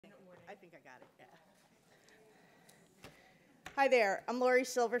think I got it, yeah. Hi there, I'm Lori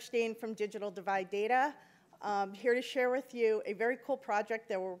Silverstein from Digital Divide Data. Here to share with you a very cool project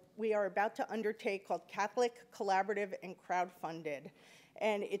that we are about to undertake called Catholic Collaborative and Crowdfunded.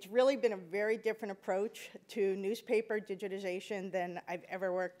 And it's really been a very different approach to newspaper digitization than I've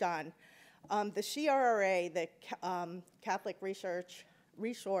ever worked on. The CRRA, the Catholic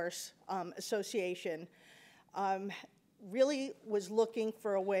Resource Association, really was looking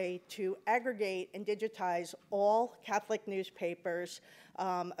for a way to aggregate and digitize all Catholic newspapers,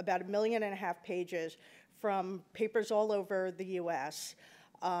 about 1.5 million pages, from papers all over the US.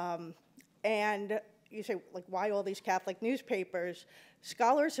 And you say, like, why all these Catholic newspapers?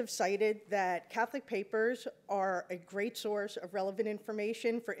 Scholars have cited that Catholic papers are a great source of relevant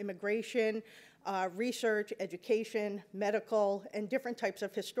information for immigration, research, education, medical, and different types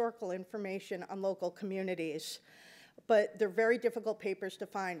of historical information on local communities. But they're very difficult papers to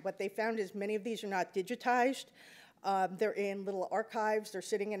find. What they found is many of these are not digitized. They're in little archives. They're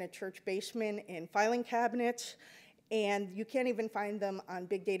sitting in a church basement in filing cabinets. And you can't even find them on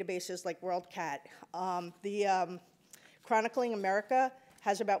big databases like WorldCat. Chronicling America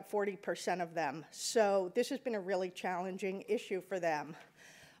has about 40% of them. So this has been a really challenging issue for them.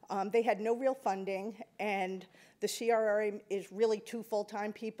 They had no real funding, and the CRRA is really 2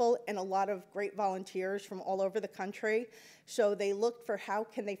 full-time people and a lot of great volunteers from all over the country. So they looked for how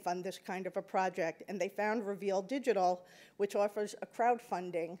can they fund this kind of a project, and they found Reveal Digital, which offers a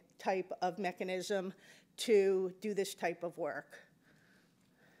crowdfunding type of mechanism to do this type of work.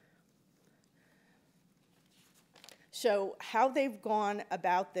 So how they've gone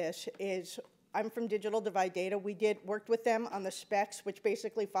about this is, I'm from Digital Divide Data. We worked with them on the specs, which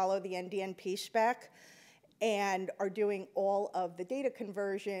basically follow the NDNP spec, and are doing all of the data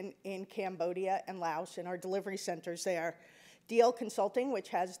conversion in Cambodia and Laos in our delivery centers there. DL Consulting, which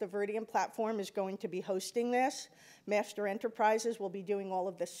has the Veridian platform, is going to be hosting this. Master Enterprises will be doing all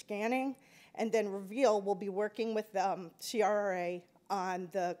of the scanning, and then Reveal will be working with CRRA on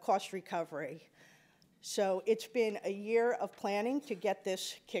the cost recovery. So it's been a year of planning to get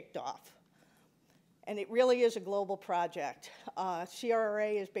this kicked off. And it really is a global project.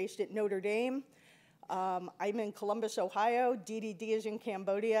 CRRA is based at Notre Dame. I'm in Columbus, Ohio. DDD is in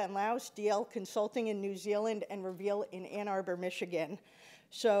Cambodia and Laos. DL Consulting in New Zealand, and Reveal in Ann Arbor, Michigan.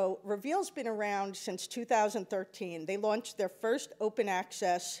 So Reveal's been around since 2013. They launched their first open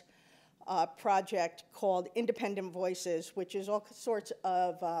access project called Independent Voices, which is all sorts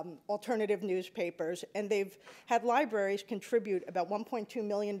of alternative newspapers. And they've had libraries contribute about $1.2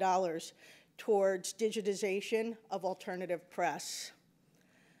 million towards digitization of alternative press.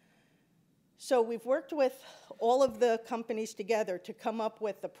 So we've worked with all of the companies together to come up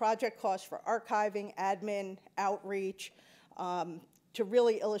with the project cost for archiving, admin, outreach, to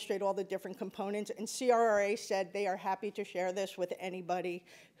really illustrate all the different components. And CRRA said they are happy to share this with anybody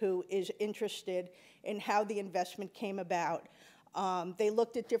who is interested in how the investment came about. They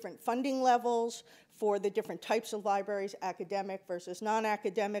looked at different funding levels for the different types of libraries, academic versus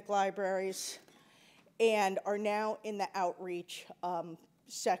non-academic libraries, and are now in the outreach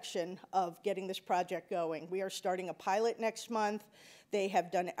section of getting this project going. We are starting a pilot next month. They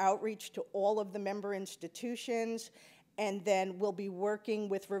have done outreach to all of the member institutions, and then we'll be working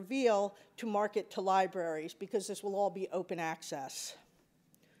with Reveal to market to libraries, because this will all be open access.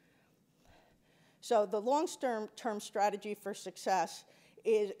 So the long-term strategy for success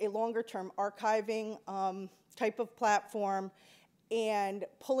is a longer-term archiving type of platform, and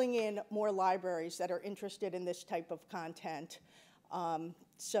pulling in more libraries that are interested in this type of content.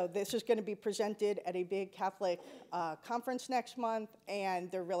 So this is going to be presented at a big Catholic conference next month,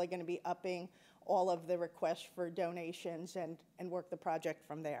 and they're really going to be upping all of the requests for donations and work the project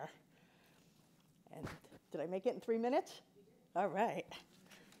from there. And did I make it in 3 minutes? All right.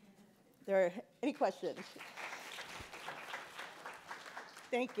 Any questions?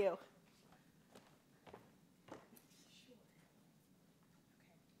 Thank you.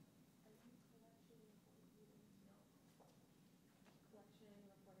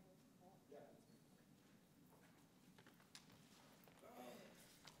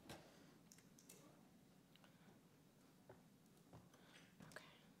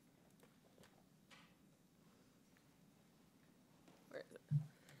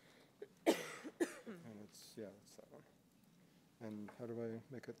 Yeah, that's that one. And how do I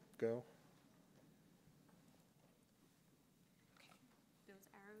make it go? Okay. Those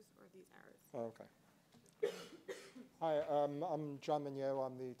arrows or these arrows? Oh, okay. Hi, I'm John Mignot.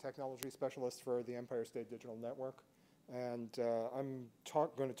 I'm the technology specialist for the Empire State Digital Network. And I'm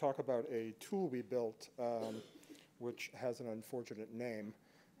going to talk about a tool we built, which has an unfortunate name.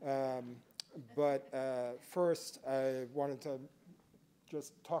 First, I wanted to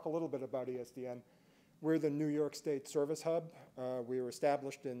just talk a little bit about ESDN. We're the New York State Service Hub. We were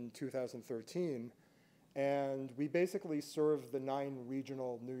established in 2013, and we basically serve the 9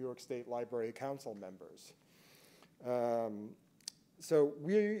 regional New York State Library Council members. So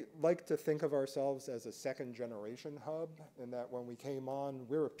we like to think of ourselves as a second-generation hub, in that when we came on,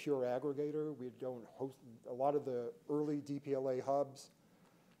 we're a pure aggregator. We don't host, a lot of the early DPLA hubs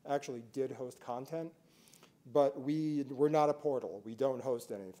actually did host content, but we're not a portal. We don't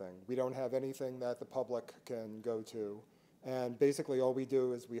host anything. We don't have anything that the public can go to. And basically all we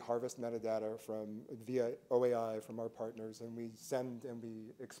do is we harvest metadata via OAI from our partners, and we send and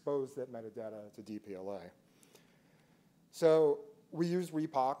we expose that metadata to DPLA. So we use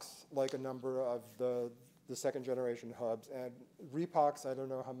REPOX like a number of the second generation hubs, and REPOX, I don't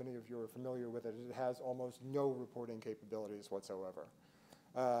know how many of you are familiar with it, it has almost no reporting capabilities whatsoever.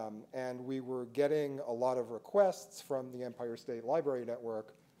 And we were getting a lot of requests from the Empire State Library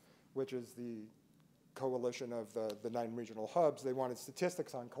Network, which is the coalition of the 9 regional hubs. They wanted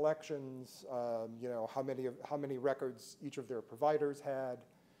statistics on collections, you know, how many records each of their providers had,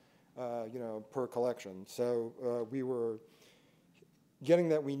 you know, per collection. So we were getting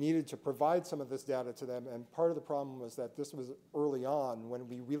that we needed to provide some of this data to them, and part of the problem was that this was early on when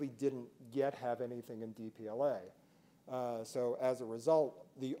we really didn't yet have anything in DPLA. So as a result,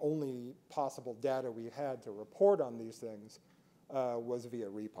 the only possible data we had to report on these things was via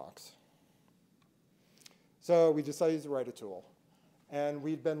REPOX. So we decided to write a tool. And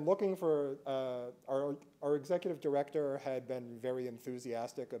we'd been looking for, our executive director had been very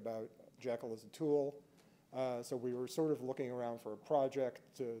enthusiastic about Jekyll as a tool. So we were sort of looking around for a project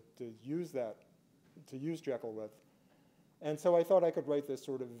to use Jekyll with. And so I thought I could write this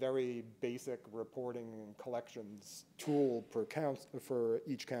sort of very basic reporting and collections tool for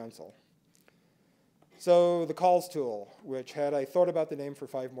each council. So the calls tool, which had I thought about the name for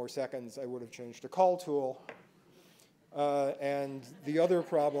 5 more seconds, I would have changed to call tool. And the other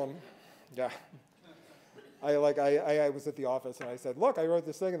problem, yeah, I was at the office and I said, look, I wrote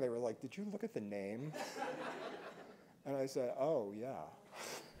this thing, and they were like, did you look at the name? And I said, oh, yeah.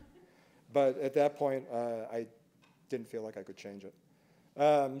 But at that point, I didn't feel like I could change it.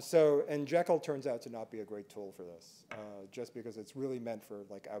 And Jekyll turns out to not be a great tool for this, just because it's really meant for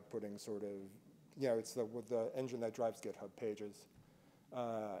like outputting sort of, you know, it's the engine that drives GitHub pages.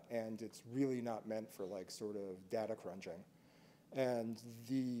 And it's really not meant for like sort of data crunching. And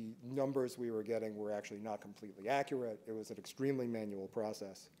the numbers we were getting were actually not completely accurate. It was an extremely manual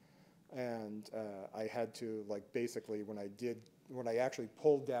process. And I had to, like, basically when I actually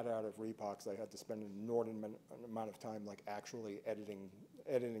pulled data out of REPOX, I had to spend an inordinate amount of time like actually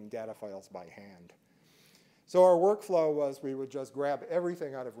editing data files by hand. So our workflow was we would just grab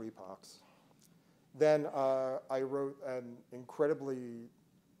everything out of REPOX. Then I wrote an incredibly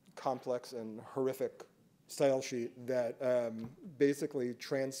complex and horrific style sheet that basically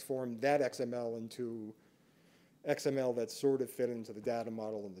transformed that XML into XML that sort of fit into the data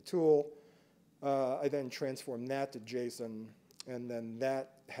model in the tool. I then transformed that to JSON, and then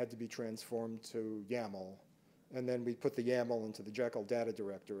that had to be transformed to YAML. And then we put the YAML into the Jekyll data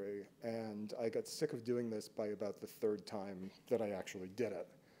directory, and I got sick of doing this by about the 3rd time that I actually did it.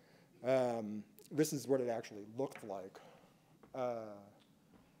 This is what it actually looked like.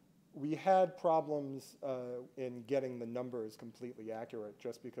 We had problems in getting the numbers completely accurate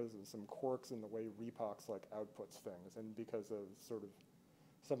just because of some quirks in the way REPOX like outputs things, and because of sort of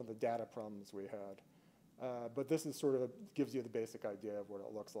some of the data problems we had. But this is sort of gives you the basic idea of what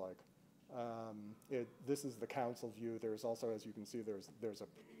it looks like. This is the council view. There's also, as you can see, there's a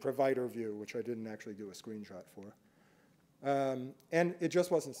provider view, which I didn't actually do a screenshot for. And it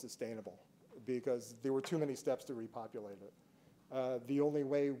just wasn't sustainable because there were too many steps to repopulate it. The only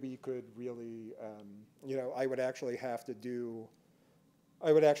way we could really, you know, I would actually have to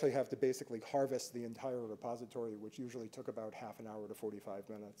basically harvest the entire repository, which usually took about half an hour to 45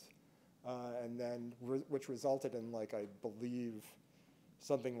 minutes. And then, which resulted in, like, I believe,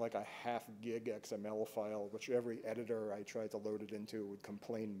 something like a ½ gig XML file, which every editor I tried to load it into would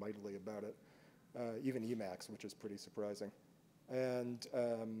complain mightily about it. Even Emacs, which is pretty surprising. And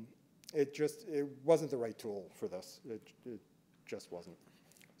it wasn't the right tool for this. It just wasn't.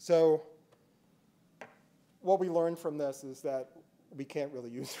 So what we learned from this is that we can't really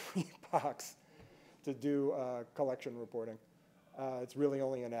use REPOX to do collection reporting. It's really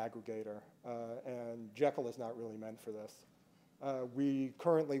only an aggregator, and Jekyll is not really meant for this.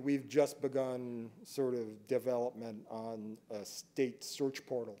 We've just begun sort of development on a state search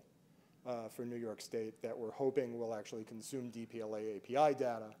portal for New York State that we're hoping will actually consume DPLA API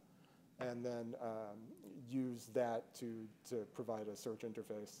data and then use that to provide a search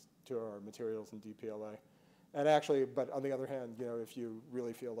interface to our materials in DPLA. And actually, but on the other hand, you know, if you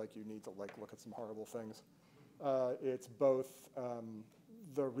really feel like you need to like look at some horrible things, it's both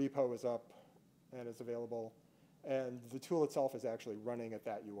the repo is up and is available, and the tool itself is actually running at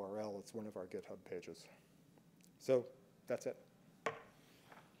that URL. It's one of our GitHub pages. So that's it.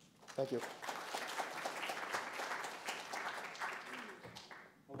 Thank you.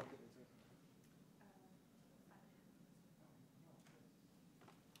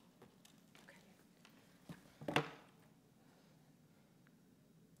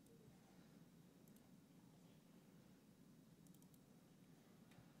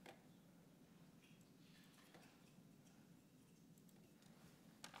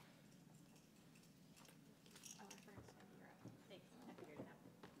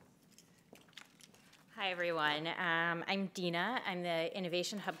 Hi, everyone. I'm Dina. I'm the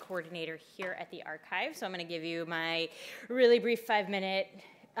Innovation Hub Coordinator here at the Archive. So I'm going to give you my really brief 5-minute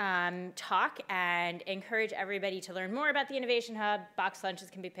talk and encourage everybody to learn more about the Innovation Hub. Box lunches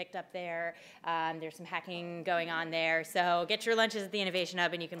can be picked up there. There's some hacking going on there. So get your lunches at the Innovation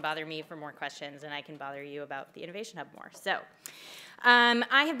Hub, and you can bother me for more questions, and I can bother you about the Innovation Hub more. So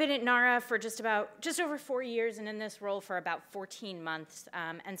I have been at NARA for just over 4 years, and in this role for about 14 months.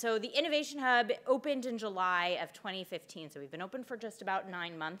 And so the Innovation Hub opened in July of 2015. So we've been open for just about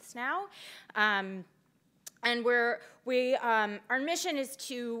 9 months now. And our mission is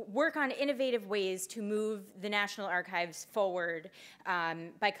to work on innovative ways to move the National Archives forward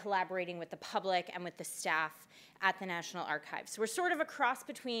by collaborating with the public and with the staff at the National Archives. So we're sort of a cross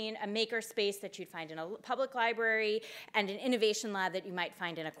between a maker space that you'd find in a public library and an innovation lab that you might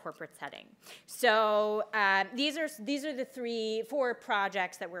find in a corporate setting. So these are the 4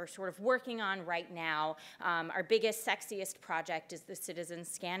 projects that we're sort of working on right now. Our biggest, sexiest project is the citizen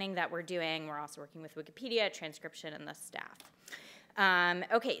scanning that we're doing. We're also working with Wikipedia, transcription, and the staff.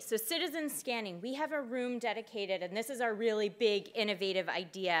 Okay, so citizen scanning. We have a room dedicated, and this is our really big innovative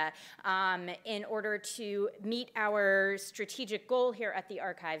idea in order to meet our strategic goal here at the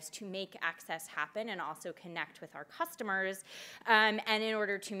Archives to make access happen and also connect with our customers. And in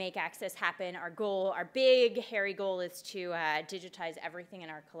order to make access happen, our big, hairy goal is to digitize everything in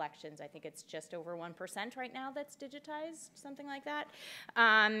our collections. I think it's just over 1% right now that's digitized, something like that.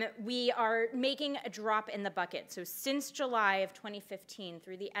 We are making a drop in the bucket. So since July of 2015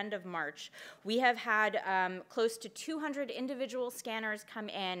 through the end of March, we have had close to 200 individual scanners come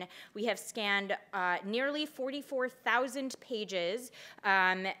in. We have scanned nearly 44,000 pages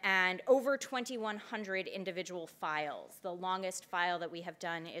and over 2,100 individual files. The longest file that we have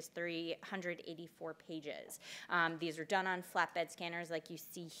done is 384 pages. These are done on flatbed scanners like you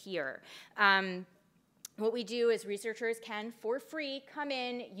see here. What we do is researchers can, for free, come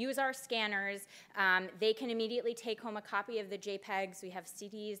in, use our scanners. They can immediately take home a copy of the JPEGs. We have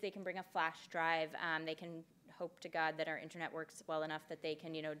CDs. They can bring a flash drive. They can hope to God that our internet works well enough that they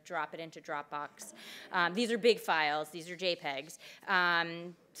can, drop it into Dropbox. These are big files. These are JPEGs.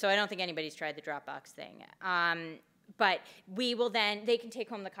 So I don't think anybody's tried the Dropbox thing. But they can take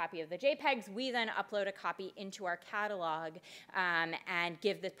home the copy of the JPEGs. We then upload a copy into our catalog and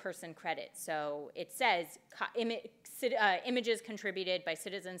give the person credit. So it says images contributed by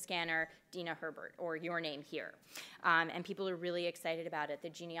Citizen Scanner, Dina Herbert, or your name here. And people are really excited about it. The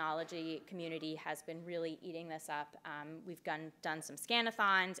genealogy community has been really eating this up. We've done some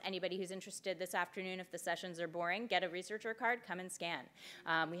scanathons. Anybody who's interested this afternoon, if the sessions are boring, get a researcher card, come and scan.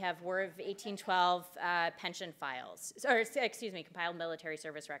 We have War of 1812 pension files, compiled military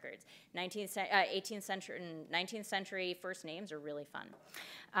service records. 18th century first names are really fun.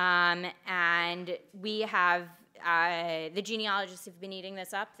 And we have the genealogists have been eating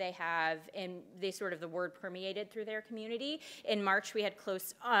this up. The word permeated through their community. In March, we had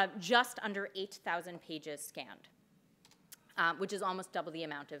just under 8,000 pages scanned, which is almost double the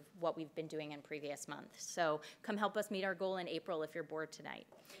amount of what we've been doing in previous months. So come help us meet our goal in April if you're bored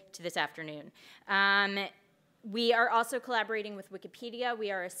this afternoon. We are also collaborating with Wikipedia.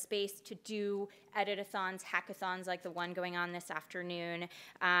 We are a space to do edit-a-thons, hackathons like the one going on this afternoon.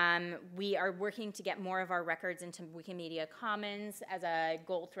 We are working to get more of our records into Wikimedia Commons as a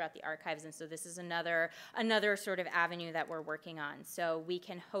goal throughout the archives, and so this is another sort of avenue that we're working on. So we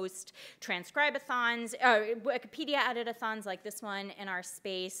can host transcribe-a-thons, Wikipedia edit-a-thons like this one in our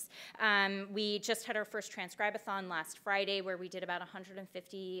space. We just had our first transcribe-a-thon last Friday where we did about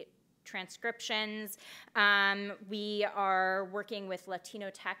 150 transcriptions. We are working with Latino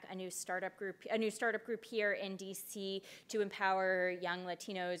Tech, a new startup group here in DC to empower young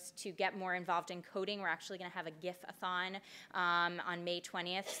Latinos to get more involved in coding. We're actually going to have a GIF-a-thon on May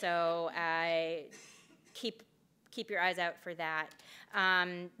 20th, so keep your eyes out for that.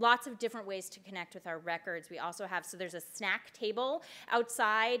 Lots of different ways to connect with our records. We also have, so there's a snack table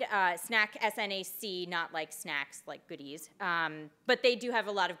outside, snack S-N-A-C, not like snacks, like goodies. But they do have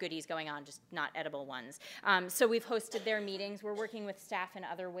a lot of goodies going on, just not edible ones. So we've hosted their meetings. We're working with staff in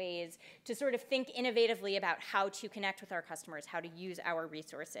other ways to sort of think innovatively about how to connect with our customers, how to use our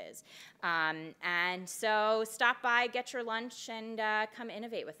resources. And so stop by, get your lunch, and come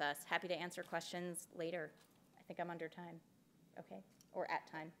innovate with us. Happy to answer questions later. I think I'm under time, okay? Or at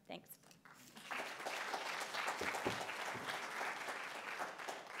time, thanks.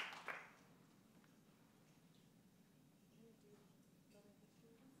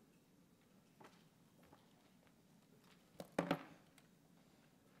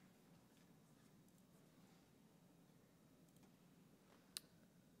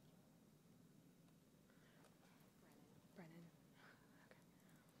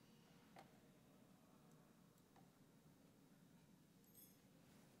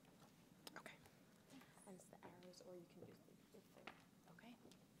 Or you can just leave it there. Okay,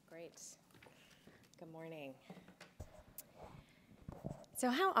 great. Good morning. So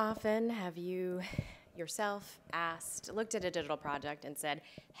how often have you yourself looked at a digital project and said,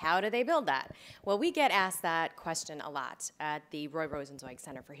 how do they build that? Well, we get asked that question a lot at the Roy Rosenzweig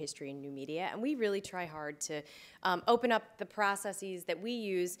Center for History and New Media, and we really try hard to open up the processes that we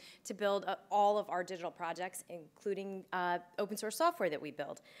use to build all of our digital projects, including open source software that we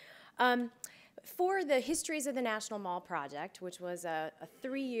build. For the Histories of the National Mall project, which was a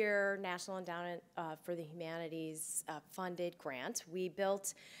 3-year National Endowment for the Humanities funded grant, we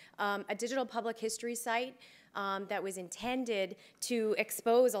built a digital public history site that was intended to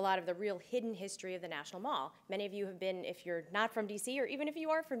expose a lot of the real hidden history of the National Mall. Many of you have been, if you're not from DC, or even if you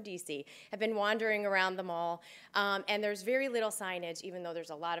are from DC, have been wandering around the mall, and there's very little signage, even though there's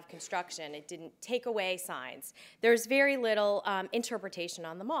a lot of construction. It didn't take away signs. There's very little interpretation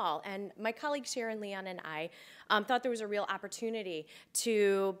on the mall, and my colleague Sharon Leon and I thought there was a real opportunity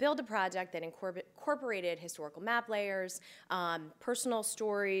to build a project that incorporated historical map layers, personal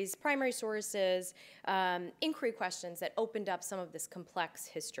stories, primary sources, inquiry questions that opened up some of this complex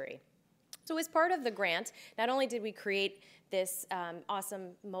history. So as part of the grant, not only did we create this awesome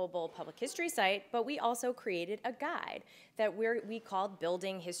mobile public history site, but we also created a guide that we called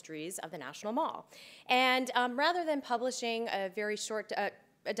Building Histories of the National Mall. And rather than publishing a very short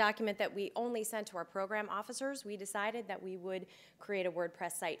a document that we only sent to our program officers, we decided that we would create a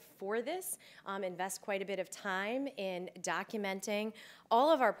WordPress site for this, invest quite a bit of time in documenting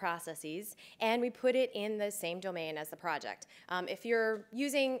all of our processes, and we put it in the same domain as the project. If you're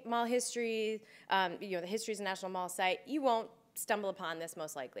using mall history, the Histories of the National Mall site, you won't stumble upon this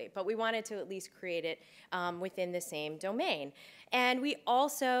most likely, but we wanted to at least create it within the same domain. And we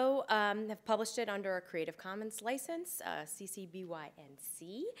also have published it under a Creative Commons license, CC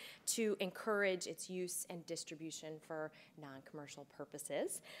BY-NC, to encourage its use and distribution for non-commercial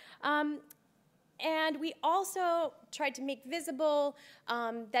purposes. And we also tried to make visible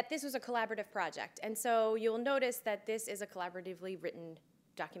that this was a collaborative project. And so you'll notice that this is a collaboratively written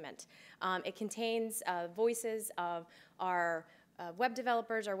document. It contains voices of our web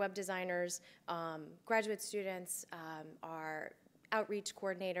developers, our web designers, graduate students, our outreach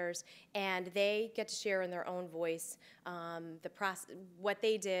coordinators, and they get to share in their own voice what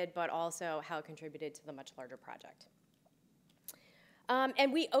they did, but also how it contributed to the much larger project.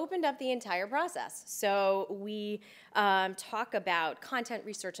 And we opened up the entire process. So we talk about content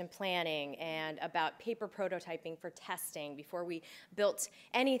research and planning and about paper prototyping for testing before we built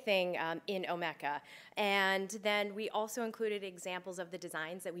anything in Omeka. And then we also included examples of the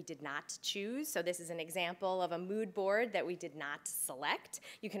designs that we did not choose. So this is an example of a mood board that we did not select.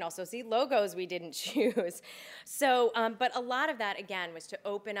 You can also see logos we didn't choose. So, but a lot of that, again, was to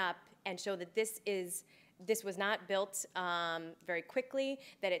open up and show that this was not built very quickly,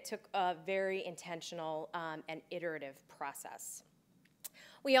 that it took a very intentional and iterative process.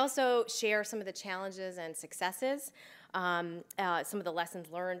 We also share some of the challenges and successes, some of the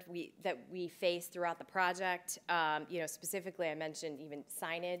lessons learned that we faced throughout the project. Specifically, I mentioned even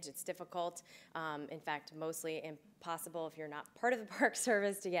signage. It's difficult, in fact, mostly impossible if you're not part of the Park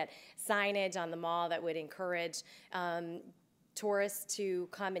Service to get signage on the mall that would encourage tourists to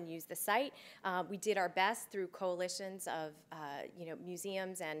come and use the site. We did our best through coalitions of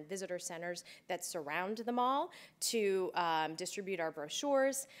museums and visitor centers that surround the mall to distribute our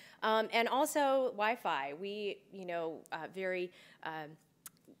brochures, and also Wi-Fi. We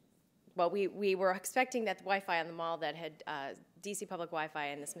we were expecting that the Wi-Fi on the mall that had DC Public Wi-Fi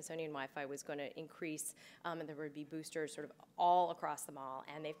and the Smithsonian Wi-Fi was going to increase, and there would be boosters sort of all across the mall,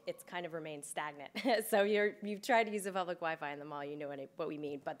 and it's kind of remained stagnant. So you've tried to use the public Wi-Fi in the mall, you know what we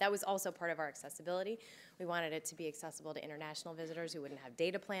mean. But that was also part of our accessibility. We wanted it to be accessible to international visitors who wouldn't have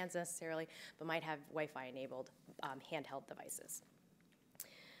data plans necessarily, but might have Wi-Fi enabled handheld devices.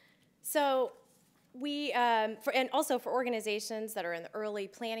 So and also for organizations that are in the early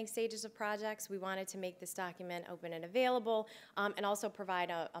planning stages of projects, we wanted to make this document open and available, and also provide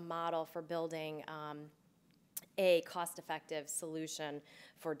a model for building a cost-effective solution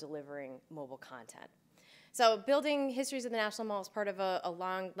for delivering mobile content. So building Histories of the National Mall is part of a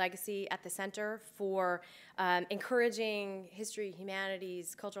long legacy at the center for encouraging history,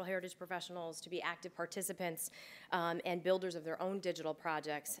 humanities, cultural heritage professionals to be active participants and builders of their own digital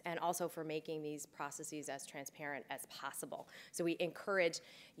projects, and also for making these processes as transparent as possible. So we encourage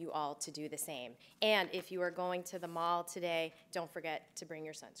you all to do the same. And if you are going to the mall today, don't forget to bring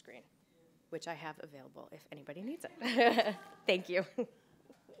your sunscreen, which I have available if anybody needs it. Thank you.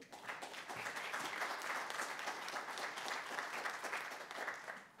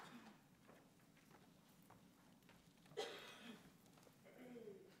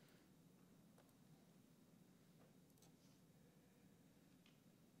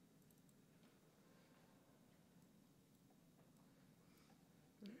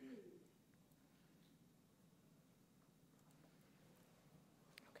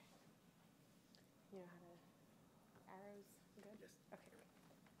 You know how to, arrows, good? Yes. Okay.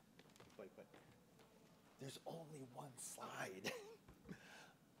 Wait. There's only one slide.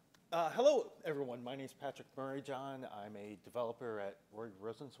 Hello, everyone. My name is Patrick Murray-John. I'm a developer at Roy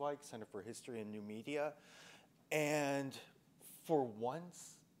Rosenzweig Center for History and New Media. And for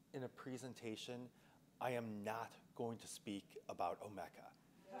once in a presentation, I am not going to speak about Omeka.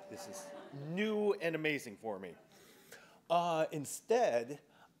 This is new and amazing for me. Instead,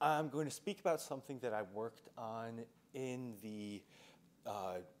 I'm going to speak about something that I worked on in the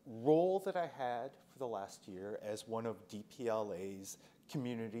role that I had for the last year as one of DPLA's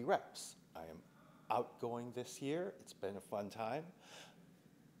community reps. I am outgoing this year. It's been a fun time.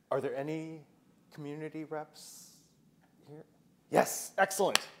 Are there any community reps here? Yes,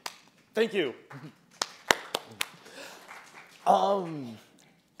 excellent. Thank you.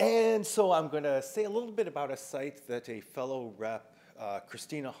 And so I'm going to say a little bit about a site that a fellow rep,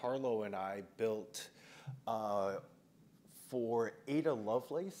 Christina Harlow, and I built for Ada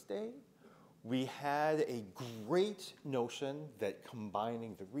Lovelace Day. We had a great notion that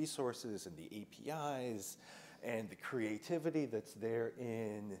combining the resources and the APIs and the creativity that's there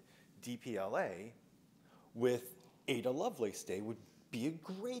in DPLA with Ada Lovelace Day would be a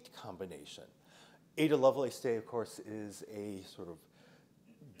great combination. Ada Lovelace Day, of course, is a sort of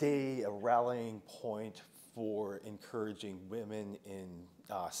day, a rallying point for encouraging women in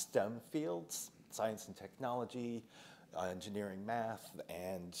STEM fields, science and technology, engineering, math,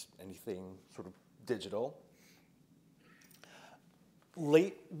 and anything sort of digital.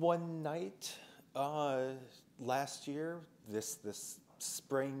 Late one night last year, this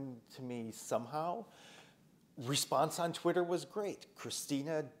sprang to me somehow. Response on Twitter was great.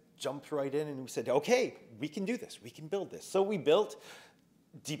 Christina jumped right in and we said, okay, we can do this, we can build this. So we built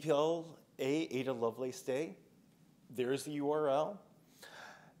DPLA Ada Lovelace Day. There's the URL.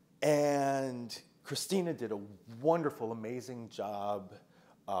 And Christina did a wonderful, amazing job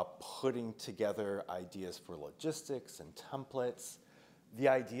putting together ideas for logistics and templates. The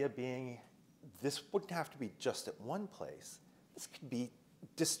idea being this wouldn't have to be just at one place. This could be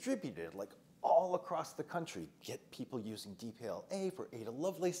distributed like all across the country. Get people using DPLA for Ada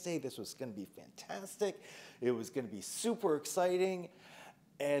Lovelace Day. This was going to be fantastic. It was going to be super exciting.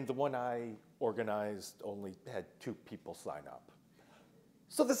 And the one I organized only had 2 people sign up.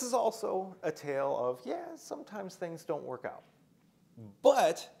 So this is also a tale of, yeah, sometimes things don't work out.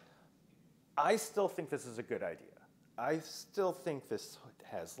 But I still think this is a good idea. I still think this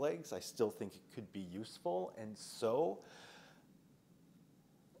has legs. I still think it could be useful. And so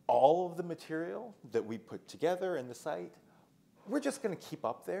all of the material that we put together in the site, we're just going to keep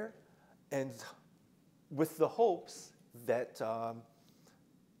up there, and with the hopes that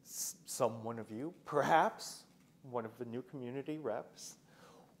one of you, perhaps one of the new community reps,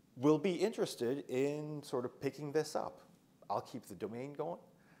 will be interested in sort of picking this up. I'll keep the domain going.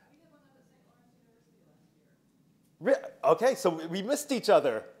 We did one at the St. Lawrence University last year. Okay, so we missed each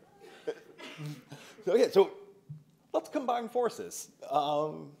other. Okay, so let's combine forces.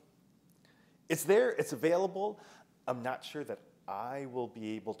 It's there, it's available. I'm not sure that I will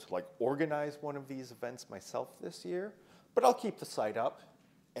be able to like organize one of these events myself this year, but I'll keep the site up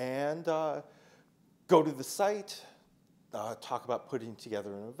and go to the site, talk about putting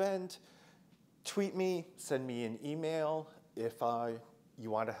together an event, tweet me, send me an email if you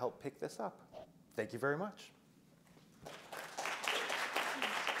want to help pick this up. Thank you very much.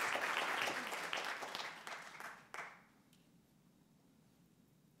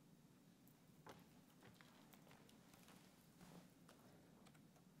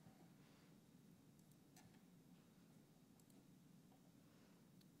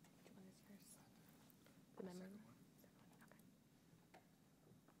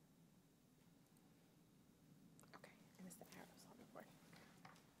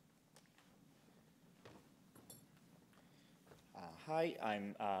 Hi,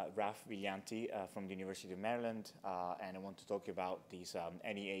 I'm Raf Villanti from the University of Maryland, and I want to talk about this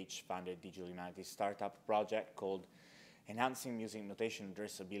NEH-funded digital humanities startup project called Enhancing Music Notation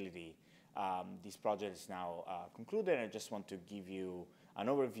Addressability. This project is now concluded, and I just want to give you an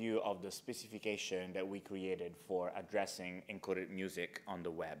overview of the specification that we created for addressing encoded music on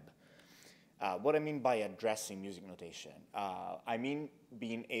the web. What I mean by addressing music notation, I mean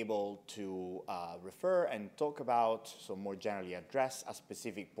being able to refer and talk about, so more generally address a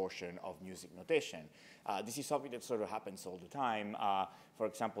specific portion of music notation. This is something that sort of happens all the time. For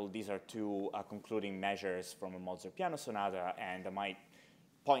example, these are two concluding measures from a Mozart piano sonata, and I might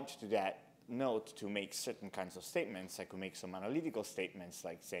point to that note to make certain kinds of statements. I could make some analytical statements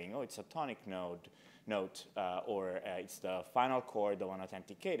like saying, oh, it's a tonic note, or it's the final chord of an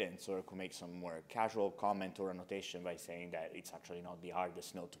authentic cadence, or I could make some more casual comment or annotation by saying that it's actually not the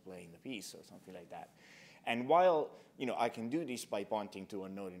hardest note to play in the piece or something like that. And while I can do this by pointing to a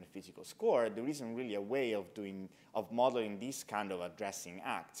note in a physical score, there isn't really a way of modeling this kind of addressing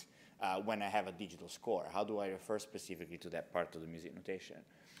act when I have a digital score. How do I refer specifically to that part of the music notation?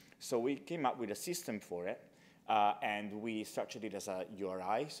 So we came up with a system for it. And we structured it as a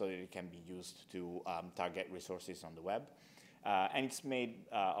URI so that it can be used to target resources on the web. And it's made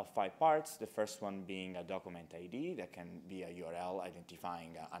of 5 parts, the first one being a document ID that can be a URL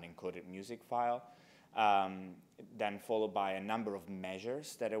identifying an encoded music file, then followed by a number of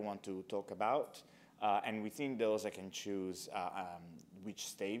measures that I want to talk about. And within those, I can choose which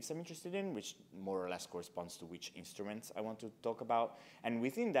staves I'm interested in, which more or less corresponds to which instruments I want to talk about. And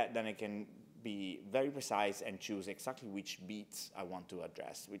within that, then I can be very precise and choose exactly which beats I want to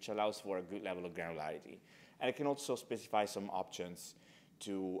address, which allows for a good level of granularity. And I can also specify some options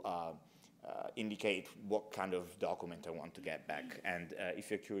to indicate what kind of document I want to get back. And if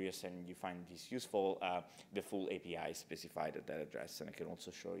you're curious and you find this useful, the full API is specified at that address, and I can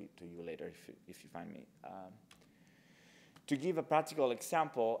also show it to you later if you find me. To give a practical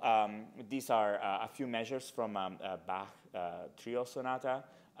example, these are a few measures from Bach trio sonata.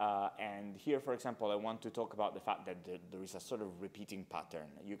 And here, for example, I want to talk about the fact that there is a sort of repeating pattern.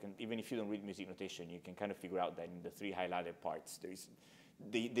 You can, even if you don't read music notation, you can kind of figure out that in the 3 highlighted parts,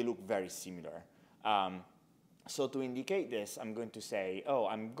 they look very similar. So to indicate this, I'm going to say, oh,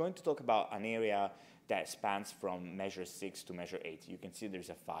 I'm going to talk about an area that spans from measure 6 to measure 8. You can see there's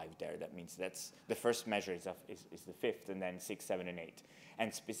a 5 there. That means that's the first measure is the 5th, and then 6, 7, and 8.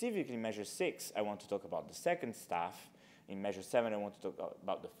 And specifically measure 6, I want to talk about the second staff. In measure 7, I want to talk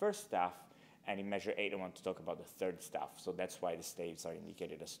about the first staff, and in measure 8, I want to talk about the third staff. So that's why the staves are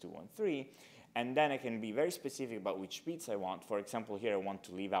indicated as 2 and 3. And then I can be very specific about which beats I want. For example, here I want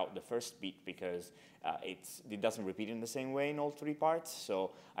to leave out the first beat because it doesn't repeat in the same way in all 3 parts.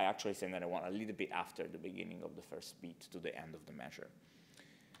 So I actually say that I want a little bit after the beginning of the first beat to the end of the measure.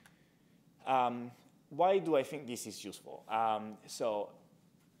 Why do I think this is useful? So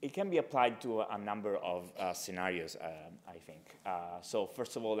it can be applied to a number of scenarios, I think. So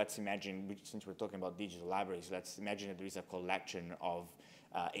first of all, let's imagine, since we're talking about digital libraries, let's imagine that there is a collection of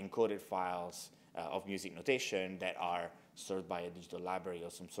encoded files of music notation that are stored by a digital library or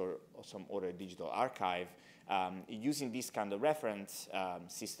some other digital archive. Using this kind of reference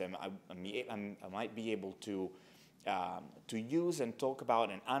system, I might be able to use and talk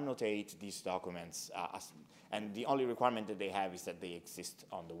about and annotate these documents, and the only requirement that they have is that they exist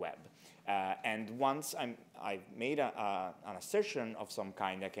on the web. And once I've made an assertion of some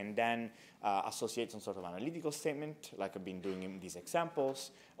kind, I can then associate some sort of analytical statement, like I've been doing in these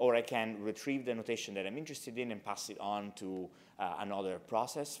examples, or I can retrieve the notation that I'm interested in and pass it on to another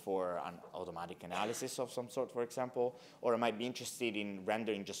process for an automatic analysis of some sort, for example, or I might be interested in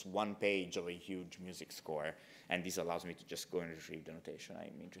rendering just one page of a huge music score, and this allows me to just go and retrieve the notation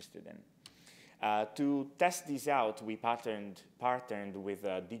I'm interested in. To test this out, we partnered with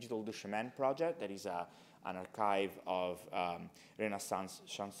a Digital du Chemin project, that is an archive of Renaissance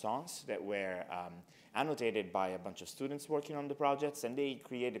chansons that were annotated by a bunch of students working on the projects, and they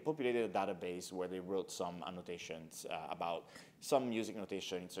populated a database where they wrote some annotations about some music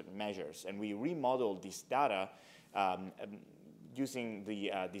notation in certain measures. And we remodeled this data using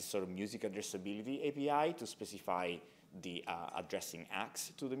this sort of music addressability API to specify the addressing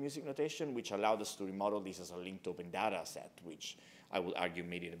acts to the music notation, which allowed us to remodel this as a linked open data set, which I would argue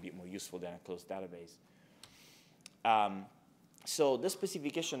made it a bit more useful than a closed database. So the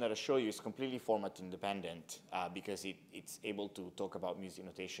specification that I show you is completely format independent because it's able to talk about music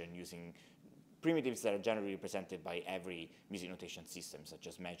notation using primitives that are generally represented by every music notation system, such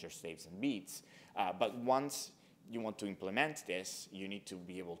as measures, staves, and beats. But once you want to implement this, you need to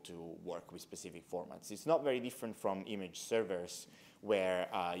be able to work with specific formats. It's not very different from image servers, where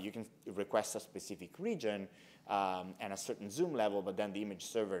you can request a specific region and a certain zoom level, but then the image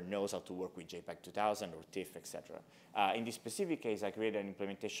server knows how to work with JPEG 2000 or TIFF, etc. In this specific case, I created an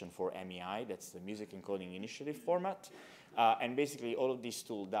implementation for MEI, that's the Music Encoding Initiative format. And basically, all of this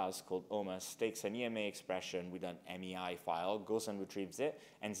tool does, called OMAS, takes an EMA expression with an MEI file, goes and retrieves it,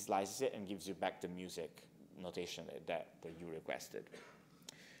 and slices it, and gives you back the music notation that you requested.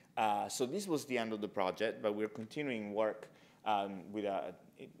 So this was the end of the project, but we're continuing work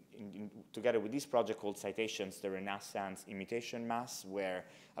together with this project called Citations, the Renaissance Imitation Mass, where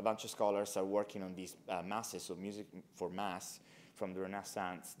a bunch of scholars are working on these masses of music for mass from the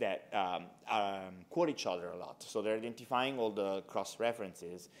Renaissance that quote each other a lot. So they're identifying all the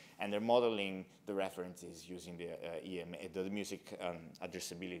cross-references, and they're modeling the references using the EMA, the music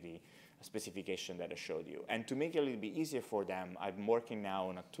addressability specification that I showed you. And to make it a little bit easier for them, I'm working now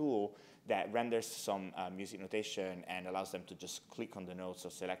on a tool that renders some music notation and allows them to just click on the notes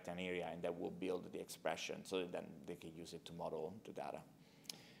or select an area, and that will build the expression so that then they can use it to model the data.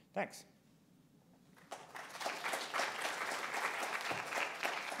 Thanks.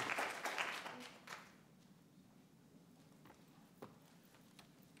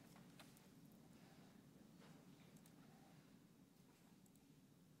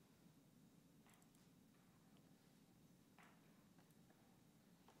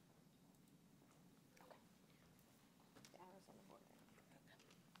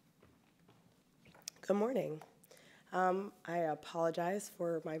 Good morning. I apologize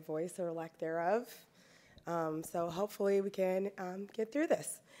for my voice or lack thereof. So hopefully we can get through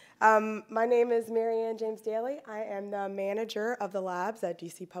this. My name is Marianne James Daly. I am the manager of the labs at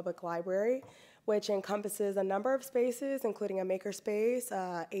DC Public Library, which encompasses a number of spaces, including a makerspace,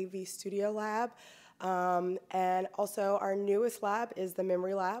 AV studio lab, and also our newest lab is the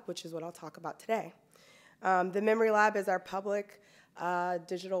Memory Lab, which is what I'll talk about today. The Memory Lab is our public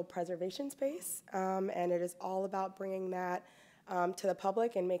digital preservation space, and it is all about bringing that to the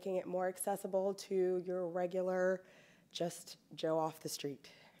public and making it more accessible to your regular just Joe off the street.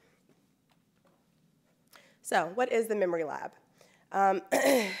 So what is the Memory Lab?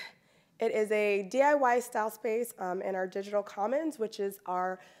 It is a DIY style space in our digital commons, which is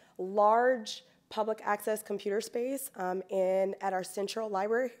our large public access computer space at our central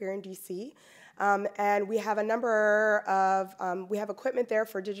library here in DC. And we have a number of, we have equipment there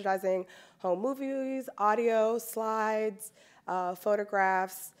for digitizing home movies, audio, slides,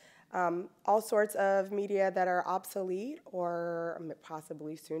 photographs, all sorts of media that are obsolete or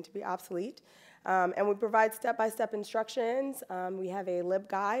possibly soon to be obsolete. And we provide step-by-step instructions. We have a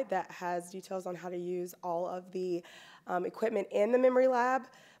LibGuide that has details on how to use all of the equipment in the Memory Lab,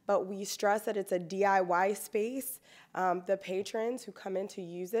 but we stress that it's a DIY space. The patrons who come in to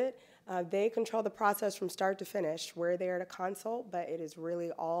use it, they control the process from start to finish. We're there to consult, but it is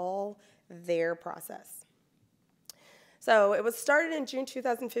really all their process. So it was started in June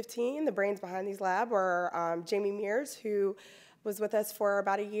 2015. The brains behind these lab were Jamie Mears, who was with us for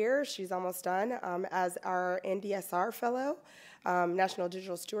about a year. She's almost done as our NDSR fellow, National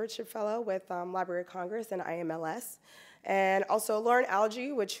Digital Stewardship Fellow with Library of Congress and IMLS. And also Lauren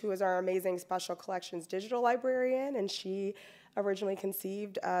Alge, who is our amazing Special Collections digital librarian, and she originally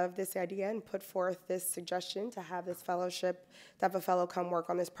conceived of this idea and put forth this suggestion to have this fellowship, to have a fellow come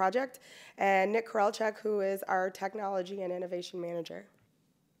work on this project. And Nick Korelchuk, who is our technology and innovation manager.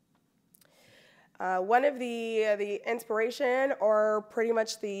 One of the inspiration, or pretty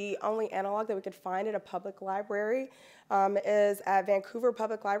much the only analog that we could find at a public library, is at Vancouver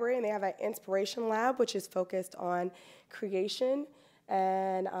Public Library, and they have an inspiration lab, which is focused on creation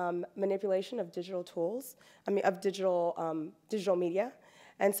and manipulation of digital tools, digital media.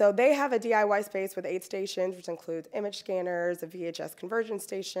 And so they have a DIY space with 8 stations, which includes image scanners, a VHS conversion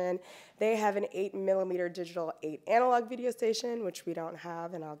station. They have an 8mm digital 8 analog video station, which we don't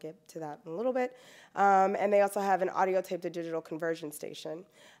have, and I'll get to that in a little bit. And they also have an audio tape to digital conversion station.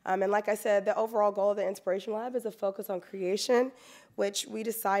 And like I said, the overall goal of the Inspiration Lab is a focus on creation, which we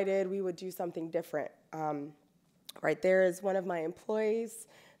decided we would do something different. Right there is one of my employees.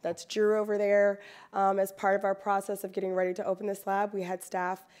 That's Drew over there. As part of our process of getting ready to open this lab, we had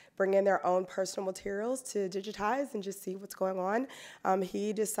staff bring in their own personal materials to digitize and just see what's going on.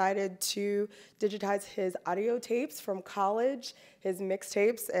 He decided to digitize his audio tapes from college, his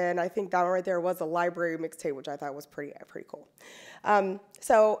mixtapes, and I think that one right there was a library mixtape, which I thought was pretty cool.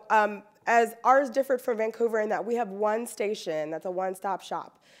 As ours differed from Vancouver in that we have one station that's a one-stop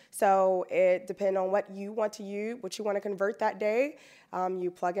shop. So it depends on what you want to use, what you want to convert that day.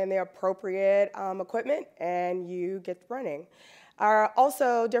 You plug in the appropriate equipment and you get running.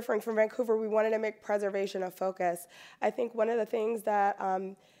 Also different from Vancouver, we wanted to make preservation a focus. I think one of the things that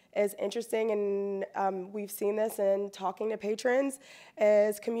is interesting, and we've seen this in talking to patrons,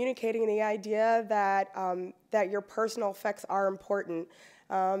 is communicating the idea that, that your personal effects are important.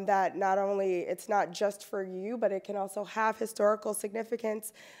 That not only, it's not just for you, but it can also have historical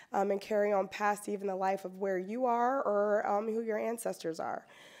significance and carry on past even the life of where you are or who your ancestors are.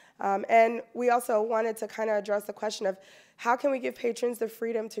 And we also wanted to kind of address the question of how can we give patrons the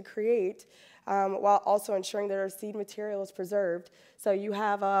freedom to create while also ensuring that our seed material is preserved. So you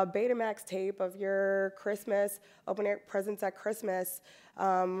have a Betamax tape of your Christmas, open air presents at Christmas,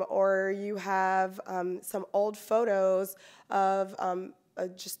 or you have some old photos of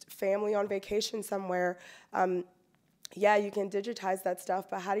just family on vacation somewhere. Yeah, you can digitize that stuff,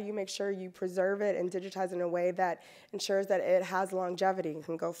 but how do you make sure you preserve it and digitize it in a way that ensures that it has longevity and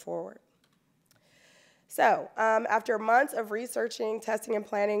can go forward? So after months of researching, testing, and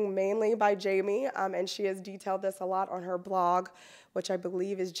planning, mainly by Jamie, and she has detailed this a lot on her blog, which I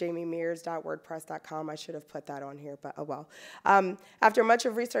believe is jamiemears.wordpress.com. I should have put that on here, but oh well. After much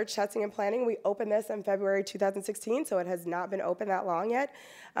of research, testing, and planning, we opened this in February 2016, so it has not been open that long yet.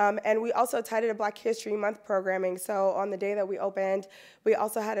 And we also tied it to Black History Month programming. So on the day that we opened, we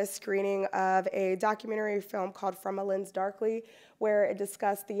also had a screening of a documentary film called From a Lens Darkly, where it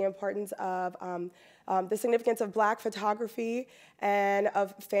discussed the importance of the significance of Black photography and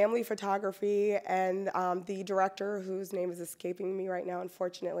of family photography, and the director, whose name is escaping me right now,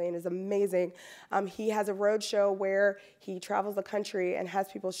 unfortunately, and is amazing. He has a road show where he travels the country and has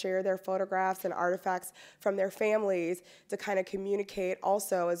people share their photographs and artifacts from their families to kind of communicate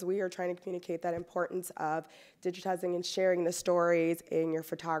also, as we are trying to communicate, that importance of digitizing and sharing the stories in your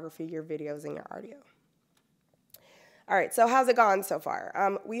photography, your videos, and your audio. All right, so how's it gone so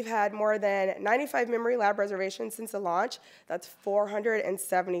far? We've had more than 95 memory lab reservations since the launch. That's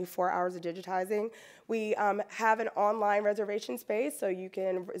 474 hours of digitizing. We have an online reservation space, so you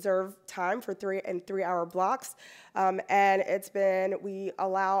can reserve time for 3 and 3-hour blocks. And we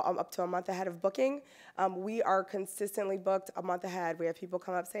allow up to a month ahead of booking. We are consistently booked a month ahead. We have people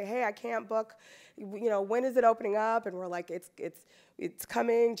come up and say, hey, I can't book, when is it opening up? And we're like, it's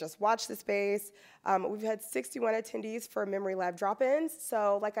coming, just watch the space. We've had 61 attendees for memory lab drop-ins.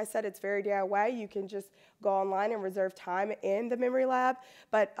 So like I said, it's very DIY. You can just go online and reserve time in the memory lab.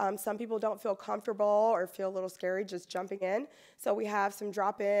 But some people don't feel comfortable or feel a little scary just jumping in. So we have some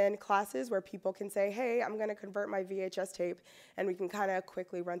drop-in classes where people can say, hey, I'm going to convert my VHS tape, and we can kind of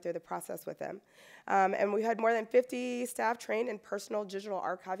quickly run through the process with them. And we had more than 50 staff trained in personal digital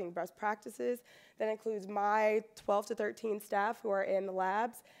archiving best practices. That includes my 12 to 13 staff who are in the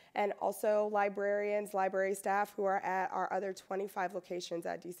labs, and also librarians, library staff who are at our other 25 locations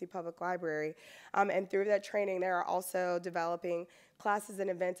at DC Public Library. And through that training, they are also developing classes and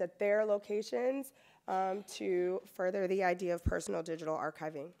events at their locations to further the idea of personal digital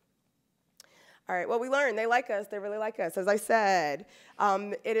archiving. All right, what we learned, they like us, they really like us. As I said,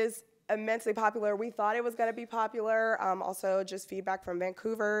 it is immensely popular. We thought it was going to be popular. Also, just feedback from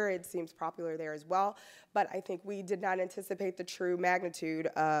Vancouver, it seems popular there as well. But I think we did not anticipate the true magnitude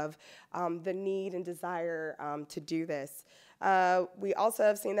of the need and desire to do this. We also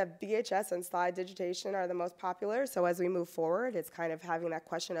have seen that VHS and slide digitation are the most popular. So as we move forward, it's kind of having that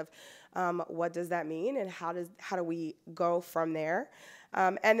question of what does that mean and how do we go from there?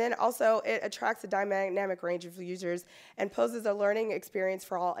 And then also it attracts a dynamic range of users and poses a learning experience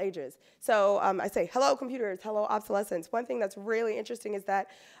for all ages. So I say, hello computers, hello obsolescence. One thing that's really interesting is that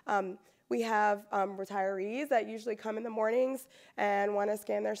we have retirees that usually come in the mornings and want to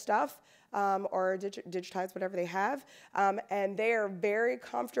scan their stuff or digitize whatever they have. And they are very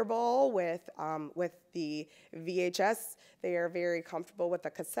comfortable with the VHS. They are very comfortable with the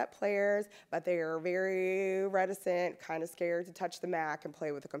cassette players, but they are very reticent, kind of scared to touch the Mac and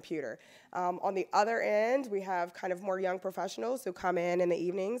play with the computer. On the other end, we have kind of more young professionals who come in the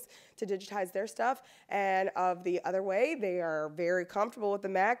evenings to digitize their stuff. And of the other way, they are very comfortable with the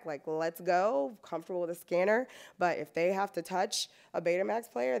Mac, like let's go, comfortable with a scanner. But if they have to touch a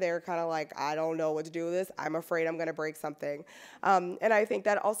Betamax player, they're kind of like, I don't know what to do with this. I'm afraid I'm going to break something. And I think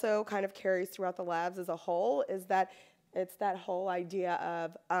that also kind of carries throughout the labs as a whole, is that it's that whole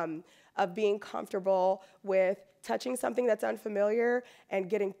idea of being comfortable with touching something that's unfamiliar and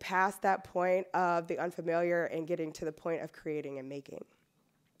getting past that point of the unfamiliar and getting to the point of creating and making.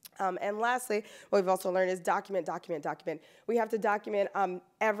 And lastly, what we've also learned is document, document, document. We have to document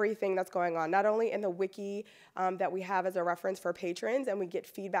everything that's going on, not only in the wiki that we have as a reference for patrons, and we get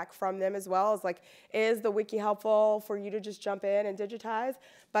feedback from them as well, as like, is the wiki helpful for you to just jump in and digitize,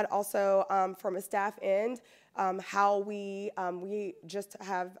 but also from a staff end, how we just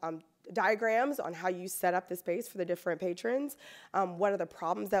have diagrams on how you set up the space for the different patrons, what are the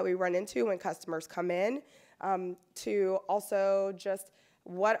problems that we run into when customers come in, to also just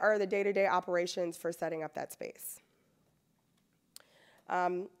what are the day-to-day operations for setting up that space.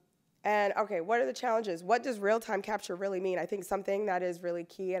 And okay, what are the challenges? What does real-time capture really mean? I think something that is really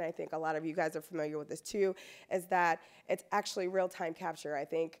key, and I think a lot of you guys are familiar with this too, is that it's actually real-time capture. I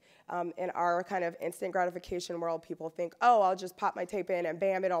think in our kind of instant gratification world, people think, oh, I'll just pop my tape in and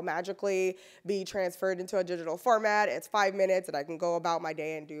bam, it'll magically be transferred into a digital format. It's 5 minutes and I can go about my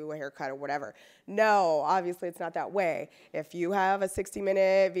day and do a haircut or whatever. No, obviously it's not that way. If you have a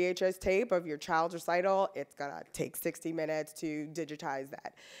 60-minute VHS tape of your child's recital, it's gonna take 60 minutes to digitize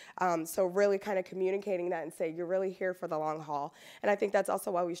that. So really kind of communicating that and say, you're really here for the long haul. And I think that's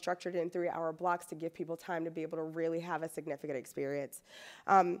also why we structured it in 3-hour blocks, to give people time to be able to really have a significant experience.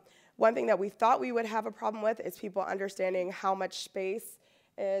 One thing that we thought we would have a problem with is people understanding how much space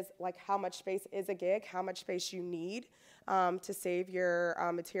is a gig, how much space you need to save your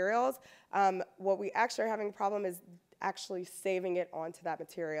materials. What we actually are having a problem is actually saving it onto that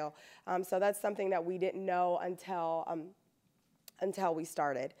material. So that's something that we didn't know until we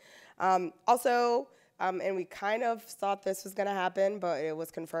started. And we kind of thought this was going to happen, but it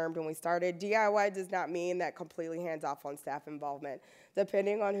was confirmed when we started. DIY does not mean that completely hands-off on staff involvement.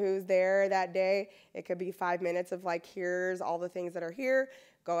 Depending on who's there that day, it could be 5 minutes of like, here's all the things that are here,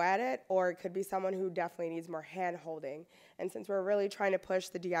 go at it, or it could be someone who definitely needs more hand-holding. And since we're really trying to push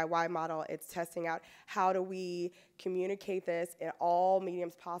the DIY model, it's testing out how do we communicate this in all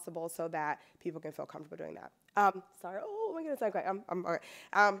mediums possible so that people can feel comfortable doing that. Sorry, oh my goodness, okay, I'm all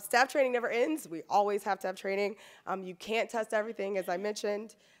right. Staff training never ends. We always have to have training. You can't test everything, as I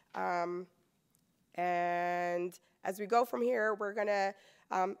mentioned. And as we go from here, we're gonna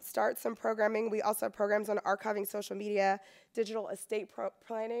start some programming. We also have programs on archiving social media, digital estate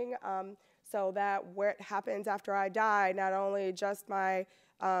planning, so that what happens after I die, not only just my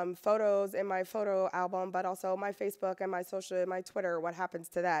photos in my photo album, but also my Facebook and my social, my Twitter, what happens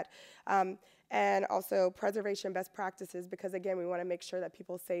to that. And also preservation best practices, because again, we wanna make sure that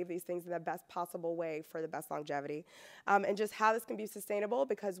people save these things in the best possible way for the best longevity. And just how this can be sustainable,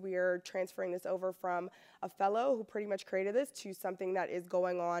 because we are transferring this over from a fellow who pretty much created this to something that is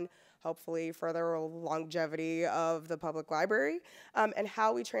going on, hopefully for the longevity of the public library, and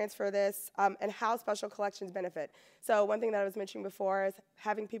how we transfer this, and how special collections benefit. So one thing that I was mentioning before is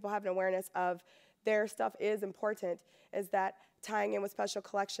having people have an awareness of their stuff is important, is that tying in with special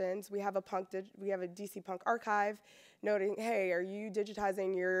collections, we have a DC Punk archive noting, hey, are you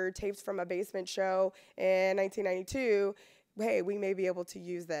digitizing your tapes from a basement show in 1992? Hey, we may be able to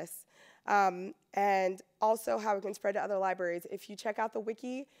use this. And also how it can spread to other libraries. If you check out the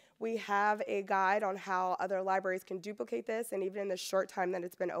wiki, we have a guide on how other libraries can duplicate this, and even in the short time that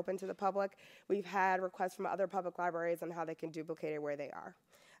it's been open to the public, we've had requests from other public libraries on how they can duplicate it where they are.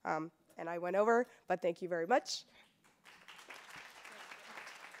 And I went over, but thank you very much.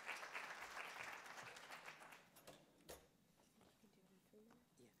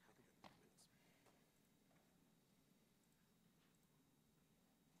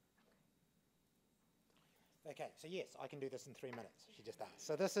 Okay, so yes, I can do this in 3 minutes, she just asked.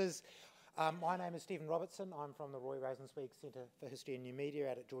 So this is, my name is Stephen Robertson. I'm from the Roy Rosenzweig Centre for History and New Media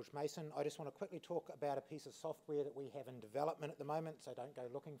out at George Mason. I just want to quickly talk about a piece of software that we have in development at the moment, so don't go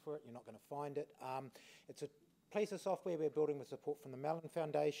looking for it, you're not going to find it. It's a piece of software we're building with support from the Mellon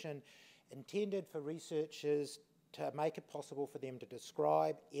Foundation, intended for researchers to make it possible for them to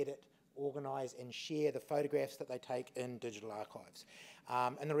describe, edit, organise and share the photographs that they take in digital archives.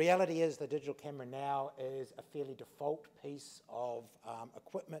 And the reality is the digital camera now is a fairly default piece of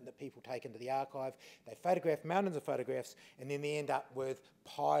equipment that people take into the archive. They photograph mountains of photographs and then they end up with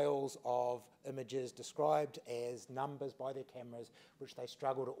piles of images described as numbers by their cameras which they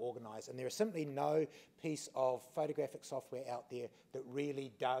struggle to organise. And there is simply no piece of photographic software out there that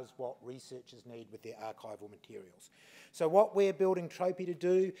really does what researchers need with their archival materials. So what we're building Tropy to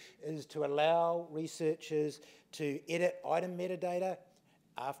do is to allow researchers to edit item metadata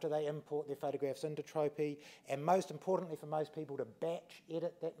after they import their photographs into Tropy, and most importantly for most people to batch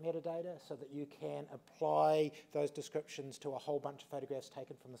edit that metadata so that you can apply those descriptions to a whole bunch of photographs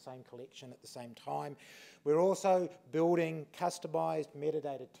taken from the same collection at the same time. We're also building customised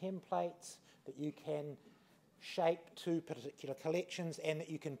metadata templates that you can shape to particular collections and that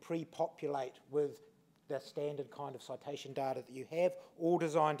you can pre-populate with the standard kind of citation data that you have, all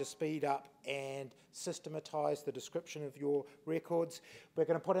designed to speed up and systematise the description of your records. We're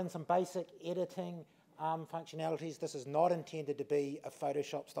going to put in some basic editing functionalities. This is not intended to be a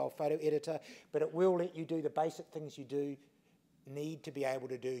Photoshop style photo editor, but it will let you do the basic things you need to be able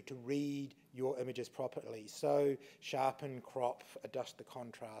to do to read your images properly. So sharpen, crop, adjust the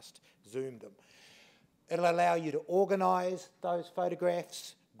contrast, zoom them. It'll allow you to organise those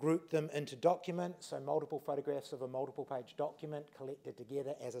photographs, group them into documents, so multiple photographs of a multiple page document collected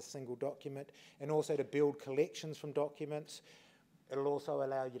together as a single document, and also to build collections from documents. It'll also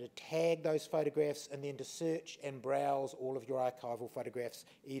allow you to tag those photographs and then to search and browse all of your archival photographs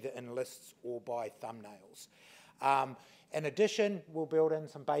either in lists or by thumbnails. In addition, we'll build in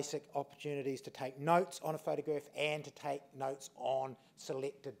some basic opportunities to take notes on a photograph and to take notes on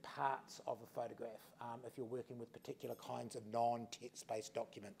selected parts of a photograph if you're working with particular kinds of non-text-based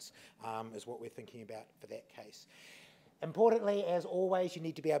documents is what we're thinking about for that case. Importantly, as always, you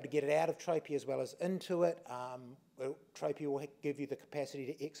need to be able to get it out of Tropy as well as into it. Tropy will give you the capacity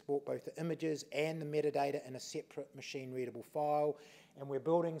to export both the images and the metadata in a separate machine-readable file. And we're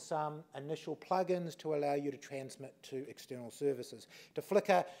building some initial plugins to allow you to transmit to external services, to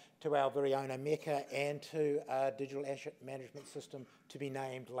Flickr, to our very own Omeka, and to a digital asset management system to be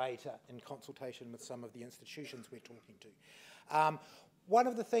named later in consultation with some of the institutions we're talking to. One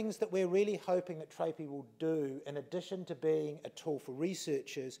of the things that we're really hoping that Tropy will do, in addition to being a tool for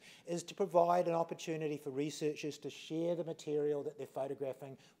researchers, is to provide an opportunity for researchers to share the material that they're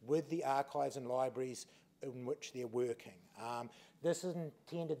photographing with the archives and libraries in which they're working. This is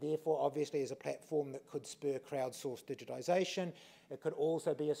intended, therefore, obviously, as a platform that could spur crowdsourced digitization. It could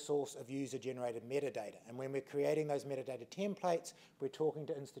also be a source of user-generated metadata. And when we're creating those metadata templates, we're talking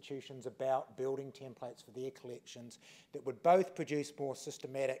to institutions about building templates for their collections that would both produce more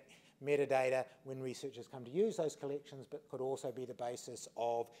systematic metadata when researchers come to use those collections, but could also be the basis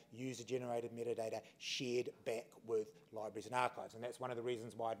of user-generated metadata shared back with libraries and archives. And that's one of the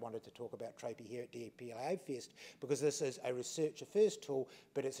reasons why I'd wanted to talk about Tropy here at DPLAfest, because this is a researcher-first tool,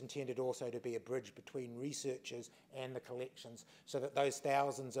 but it's intended also to be a bridge between researchers and the collections, so that those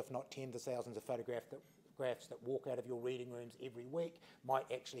thousands, if not tens of thousands of photographs that walk out of your reading rooms every week might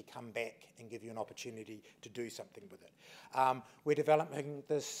actually come back and give you an opportunity to do something with it. We're developing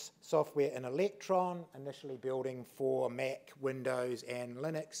this software in Electron, initially building for Mac, Windows and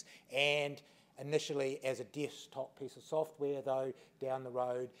Linux, and initially as a desktop piece of software, though down the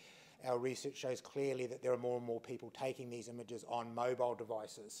road our research shows clearly that there are more and more people taking these images on mobile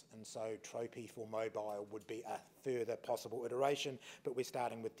devices, and so Tropy for mobile would be a further possible iteration, but we're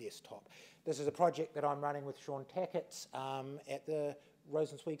starting with desktop. This is a project that I'm running with Sean Tackett at the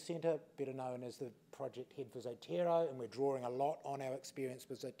Rosenzweig Centre, better known as the project head for Zotero, and we're drawing a lot on our experience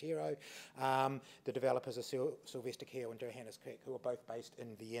with Zotero. The developers are Sylvester Keel and Johannes Kirk, who are both based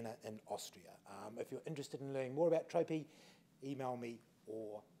in Vienna in Austria. If you're interested in learning more about Tropy, email me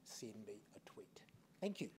or send me a tweet. Thank you.